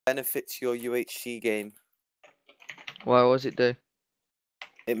benefits your UHC game. Why? What does it do?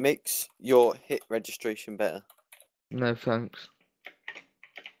 It makes your hit registration better. No thanks.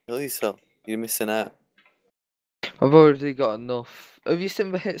 Really so? You're missing out. I've already got enough. Have you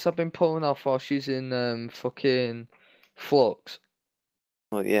seen the hits I've been pulling off whilst using fucking Flux?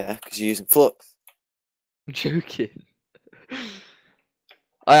 Well, yeah, because you're using Flux. I'm joking.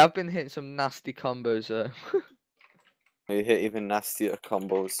 I have been hitting some nasty combos though. You hit even nastier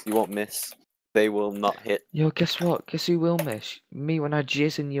combos. You won't miss. They will not hit. Yo, guess what? Guess who will miss? Me when I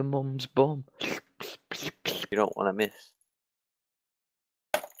jizz in your mum's bum. You don't want to miss.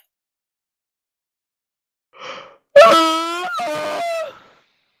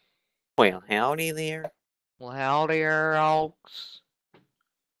 Well, howdy there. Well, howdy there, folks.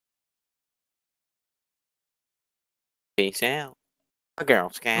 Peace out. A Girl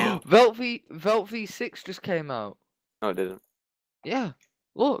Scout. Velt V6 just came out. No, it didn't. Yeah,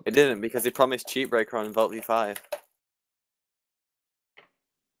 look. It didn't because they promised Cheat Breaker on Vault V5.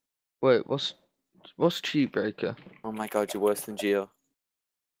 Wait, what's Cheat Breaker? Oh my god, you're worse than Geo.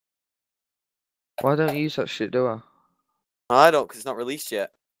 Why don't you use that shit, do I? I don't, because it's not released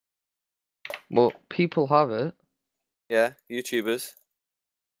yet. Well, people have it. Yeah, YouTubers.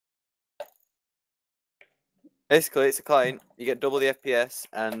 Basically, it's a client. You get double the FPS,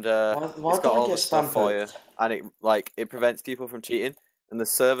 and Why it's got do I all get the stuff for you, spam and it prevents people from cheating. And the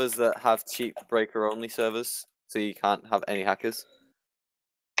servers that have Cheat Breaker only servers, so you can't have any hackers.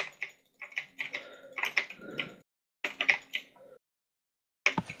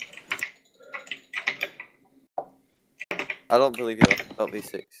 I don't believe you. About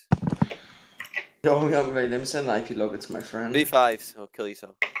V6. Oh, wait, let me send an IP logger to my friend. V5, so kill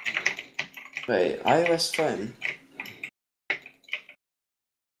yourself. Wait, iOS phone.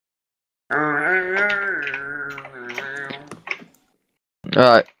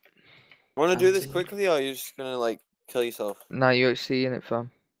 Alright. Want to do this quickly, or are you just gonna like kill yourself? Now you're actually in it,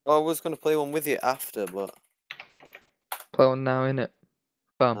 fam. Oh, I was gonna play one with you after, but Play one now, innit?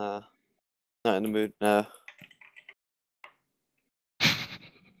 Fam. not in the mood now.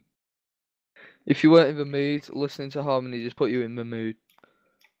 If you weren't in the mood, listening to Harmony just put you in the mood.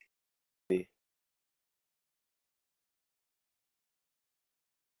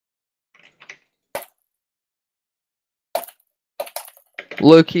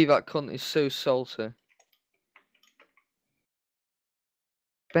 Low-key, that cunt is so salty.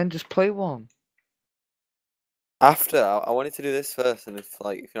 Ben, just play one. After, I wanted to do this first, and if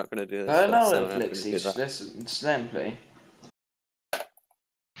you're not gonna do this, No, first, no, then I'm gonna do Flexi, that. let's let him play.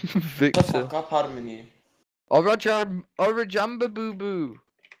 Victor. The fuck up, Harmony. Orajamba boo boo.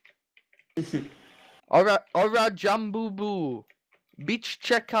 Ora jambu boo. Beach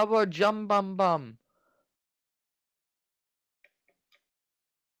check our jam bam bam.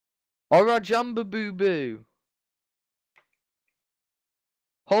 Ora jamba boo boo.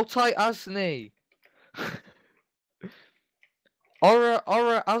 Hold tight, Asni. Ora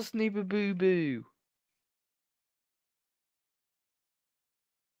Asni boo boo.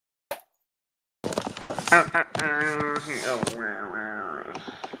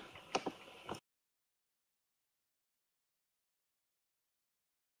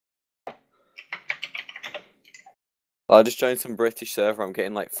 I just joined some British server. I'm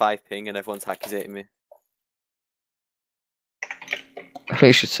getting like 5 ping, and everyone's accusating me. I think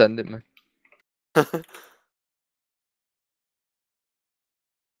you should send it, man.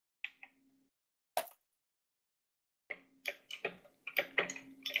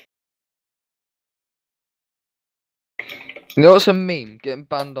 You know what's a meme? Getting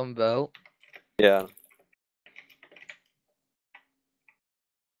banned on Vel. Yeah.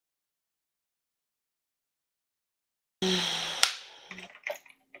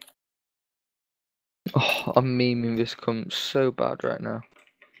 Oh, I'm memeing this cunt so bad right now.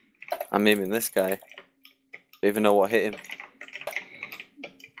 I'm memeing this guy. Don't even know what hit him.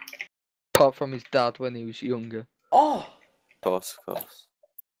 Apart from his dad when he was younger. Oh! Of course.